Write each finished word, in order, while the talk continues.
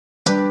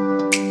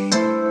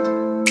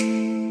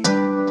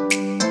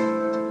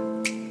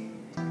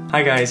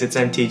Hi guys, it's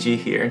MTG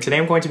here, and today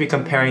I'm going to be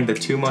comparing the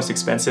two most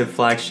expensive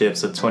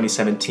flagships of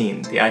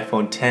 2017, the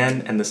iPhone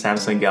X and the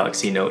Samsung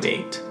Galaxy Note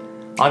 8.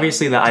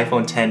 Obviously the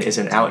iPhone X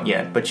isn't out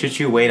yet, but should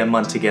you wait a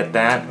month to get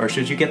that, or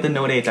should you get the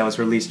Note 8 that was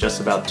released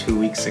just about 2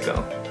 weeks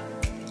ago?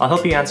 I'll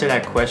help you answer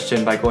that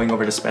question by going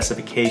over the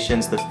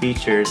specifications, the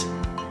features,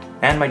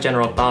 and my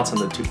general thoughts on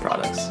the two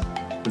products.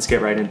 Let's get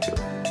right into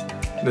it.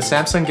 The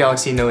Samsung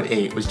Galaxy Note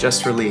 8 was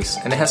just released,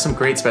 and it has some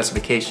great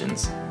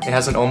specifications. It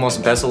has an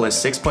almost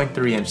bezel-less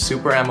 6.3-inch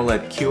Super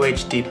AMOLED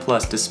QHD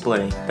Plus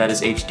display that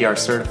is HDR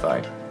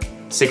certified,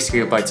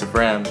 6GB of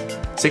RAM,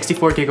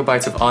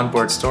 64GB of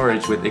onboard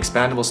storage with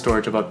expandable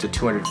storage of up to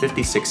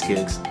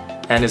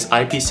 256GB, and is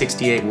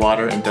IP68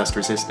 water and dust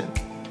resistant.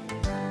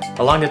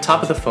 Along the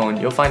top of the phone,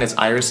 you'll find its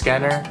iris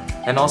scanner,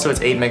 and also its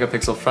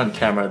 8-megapixel front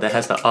camera that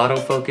has the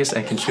autofocus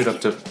and can shoot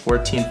up to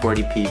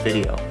 1440p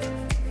video.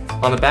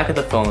 On the back of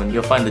the phone,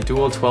 you'll find the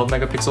dual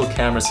 12-megapixel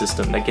camera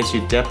system that gets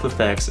you depth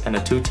effects and a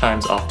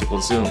 2x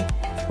optical zoom,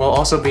 while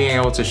also being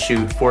able to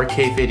shoot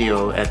 4K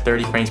video at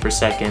 30 frames per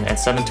second and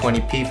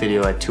 720p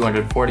video at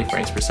 240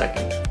 frames per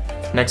second.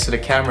 Next to the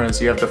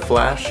cameras, you have the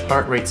flash,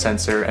 heart rate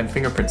sensor, and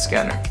fingerprint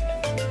scanner.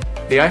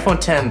 The iPhone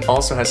X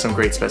also has some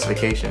great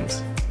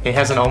specifications. It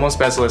has an almost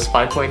bezel-less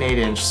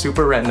 5.8-inch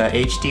Super Retina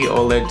HD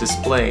OLED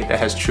display that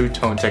has True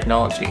Tone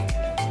technology.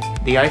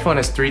 The iPhone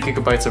has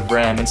 3GB of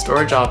RAM and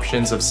storage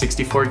options of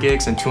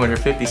 64GB and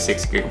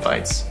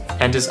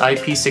 256GB, and is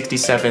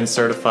IP67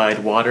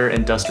 certified water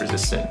and dust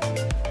resistant.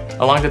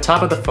 Along the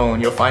top of the phone,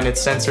 you'll find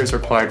its sensors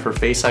required for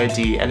Face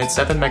ID and its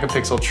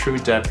 7-megapixel true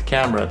depth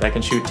camera that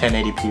can shoot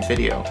 1080p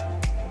video.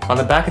 On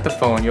the back of the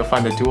phone, you'll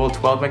find the dual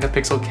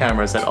 12-megapixel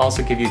cameras that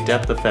also give you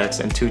depth effects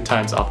and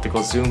 2x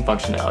optical zoom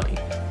functionality.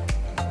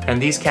 And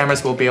these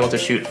cameras will be able to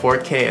shoot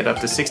 4K at up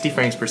to 60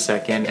 frames per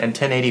second and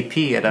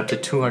 1080p at up to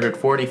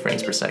 240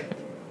 frames per second.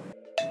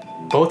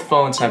 Both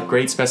phones have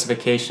great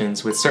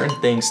specifications with certain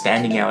things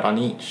standing out on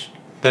each.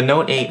 The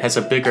Note 8 has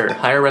a bigger,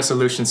 higher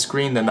resolution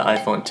screen than the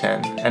iPhone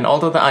X, and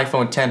although the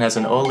iPhone X has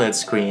an OLED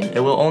screen, it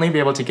will only be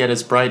able to get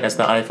as bright as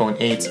the iPhone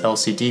 8's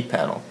LCD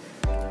panel.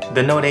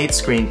 The Note 8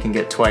 screen can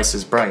get twice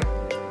as bright.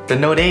 The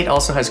Note 8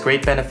 also has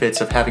great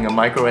benefits of having a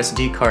micro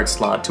SD card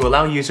slot to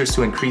allow users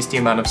to increase the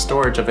amount of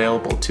storage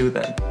available to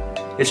them.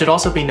 It should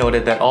also be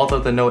noted that although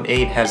the Note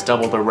 8 has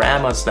double the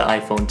RAM as the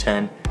iPhone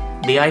X,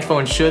 the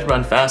iPhone should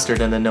run faster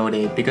than the Note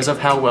 8 because of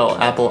how well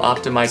Apple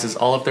optimizes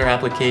all of their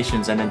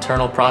applications and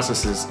internal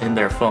processes in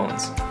their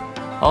phones.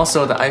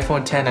 Also, the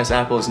iPhone X has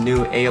Apple's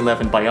new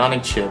A11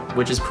 Bionic chip,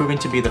 which is proving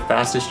to be the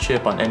fastest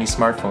chip on any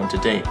smartphone to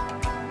date.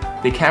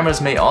 The cameras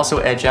may also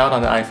edge out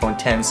on the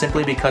iPhone X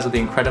simply because of the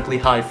incredibly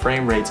high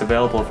frame rates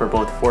available for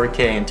both 4K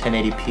and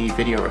 1080p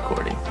video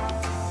recording.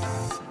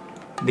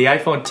 The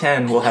iPhone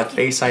X will have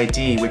Face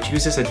ID, which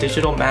uses a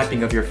digital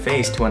mapping of your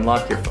face to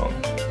unlock your phone.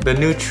 The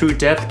new True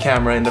Depth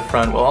camera in the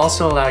front will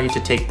also allow you to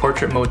take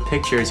portrait mode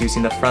pictures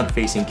using the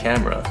front-facing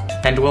camera,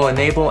 and will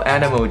enable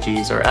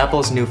Animojis, or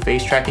Apple's new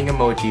face tracking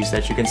emojis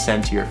that you can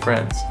send to your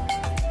friends.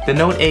 The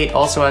Note 8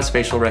 also has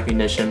facial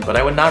recognition, but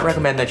I would not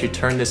recommend that you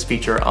turn this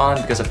feature on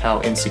because of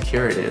how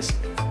insecure it is.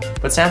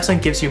 But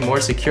Samsung gives you more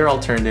secure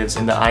alternatives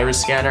in the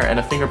iris scanner and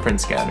a fingerprint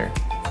scanner,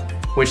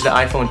 which the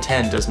iPhone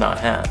X does not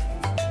have.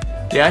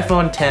 The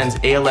iPhone X's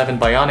A11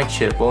 Bionic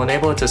chip will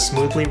enable it to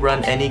smoothly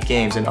run any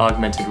games in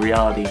augmented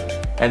reality,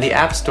 and the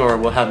App Store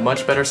will have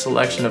much better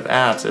selection of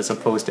apps as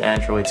opposed to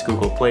Android's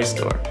Google Play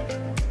Store.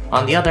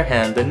 On the other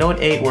hand, the Note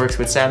 8 works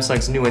with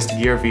Samsung's newest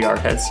Gear VR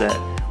headset,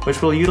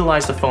 which will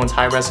utilize the phone's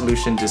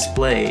high-resolution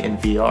display in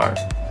VR.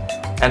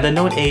 And the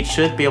Note 8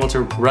 should be able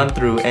to run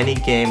through any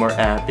game or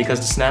app because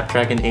the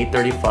Snapdragon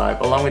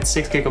 835 along with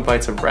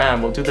 6GB of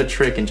RAM will do the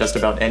trick in just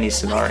about any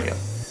scenario.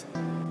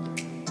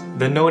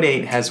 The Note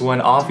 8 has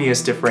one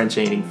obvious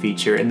differentiating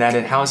feature in that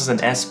it houses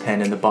an S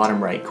Pen in the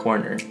bottom right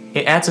corner.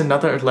 It adds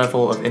another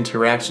level of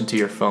interaction to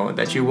your phone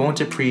that you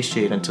won't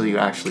appreciate until you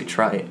actually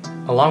try it.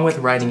 Along with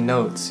writing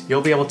notes,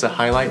 you'll be able to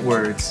highlight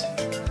words,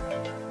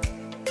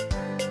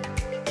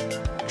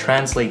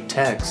 translate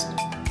text,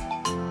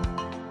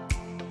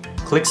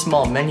 click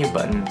small menu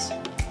buttons,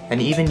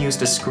 and even use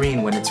the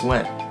screen when it's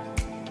wet.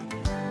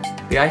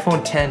 The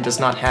iPhone X does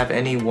not have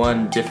any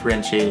one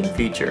differentiating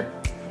feature.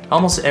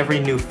 Almost every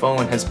new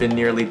phone has been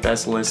nearly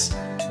bezel-less,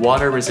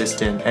 water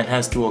resistant, and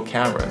has dual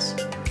cameras.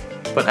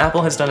 But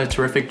Apple has done a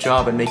terrific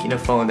job in making a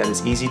phone that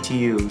is easy to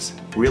use,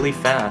 really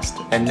fast,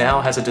 and now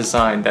has a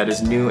design that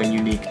is new and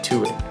unique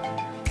to it.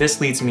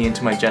 This leads me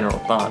into my general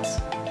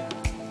thoughts.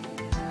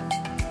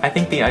 I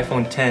think the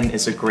iPhone X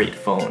is a great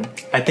phone.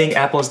 I think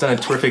Apple has done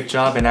a terrific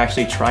job in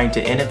actually trying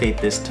to innovate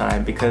this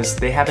time because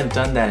they haven't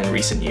done that in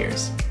recent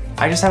years.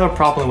 I just have a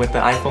problem with the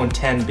iPhone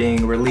X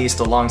being released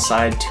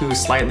alongside two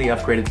slightly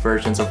upgraded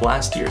versions of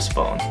last year's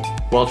phone,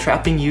 while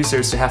trapping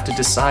users to have to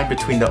decide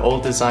between the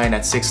old design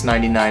at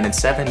 $699 and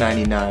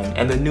 $799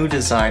 and the new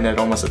design at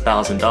almost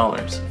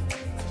 $1,000.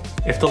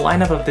 If the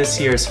lineup of this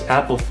year's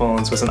Apple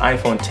phones was an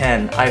iPhone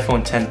X,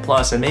 iPhone X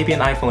Plus, and maybe an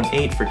iPhone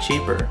 8 for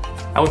cheaper,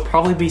 I would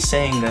probably be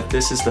saying that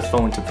this is the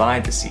phone to buy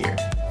this year.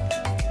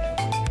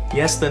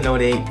 Yes, the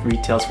Note 8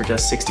 retails for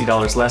just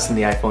 $60 less than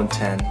the iPhone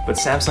 10, but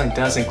Samsung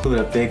does include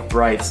a big,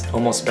 bright,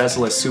 almost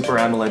bezel-less Super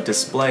AMOLED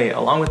display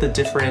along with a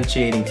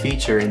differentiating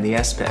feature in the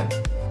S Pen.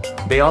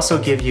 They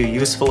also give you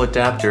useful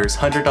adapters,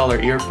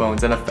 $100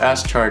 earphones, and a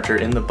fast charger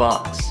in the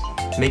box,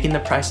 making the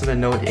price of the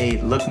Note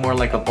 8 look more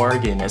like a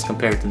bargain as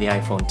compared to the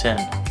iPhone 10.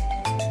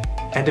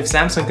 And if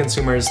Samsung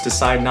consumers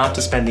decide not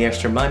to spend the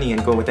extra money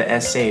and go with the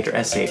S8 or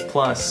S8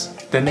 Plus,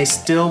 then they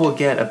still will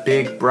get a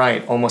big,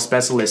 bright, almost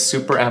bezel-less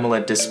Super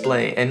AMOLED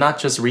display and not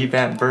just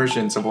revamped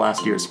versions of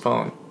last year's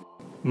phone.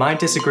 My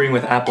disagreeing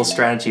with Apple's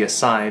strategy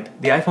aside,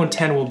 the iPhone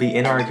 10 will be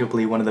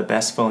inarguably one of the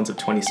best phones of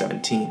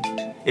 2017.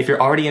 If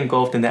you're already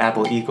engulfed in the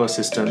Apple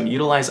ecosystem,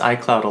 utilize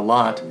iCloud a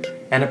lot,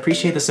 and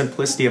appreciate the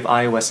simplicity of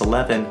iOS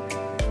 11,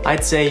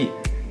 I'd say,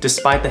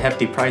 despite the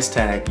hefty price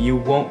tag, you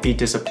won't be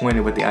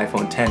disappointed with the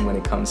iPhone 10 when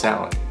it comes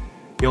out.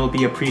 You'll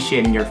be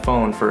appreciating your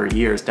phone for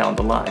years down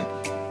the line.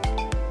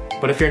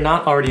 But if you're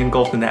not already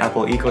engulfed in the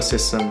Apple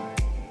ecosystem,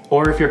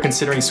 or if you're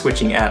considering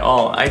switching at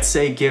all, I'd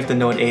say give the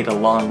Note 8 a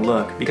long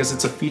look because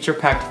it's a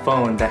feature-packed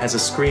phone that has a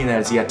screen that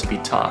is yet to be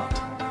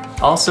topped.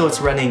 Also, it's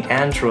running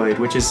Android,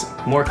 which is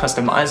more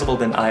customizable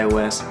than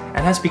iOS and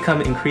has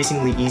become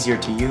increasingly easier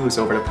to use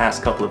over the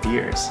past couple of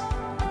years.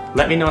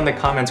 Let me know in the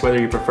comments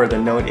whether you prefer the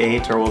Note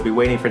 8 or will be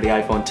waiting for the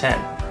iPhone 10.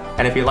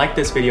 And if you like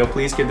this video,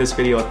 please give this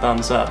video a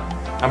thumbs up.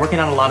 I'm working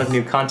on a lot of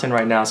new content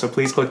right now, so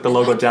please click the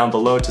logo down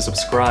below to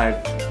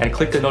subscribe and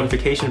click the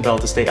notification bell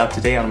to stay up to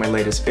date on my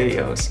latest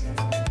videos.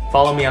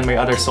 Follow me on my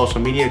other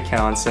social media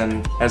accounts,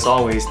 and as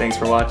always, thanks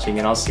for watching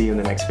and I'll see you in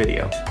the next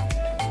video.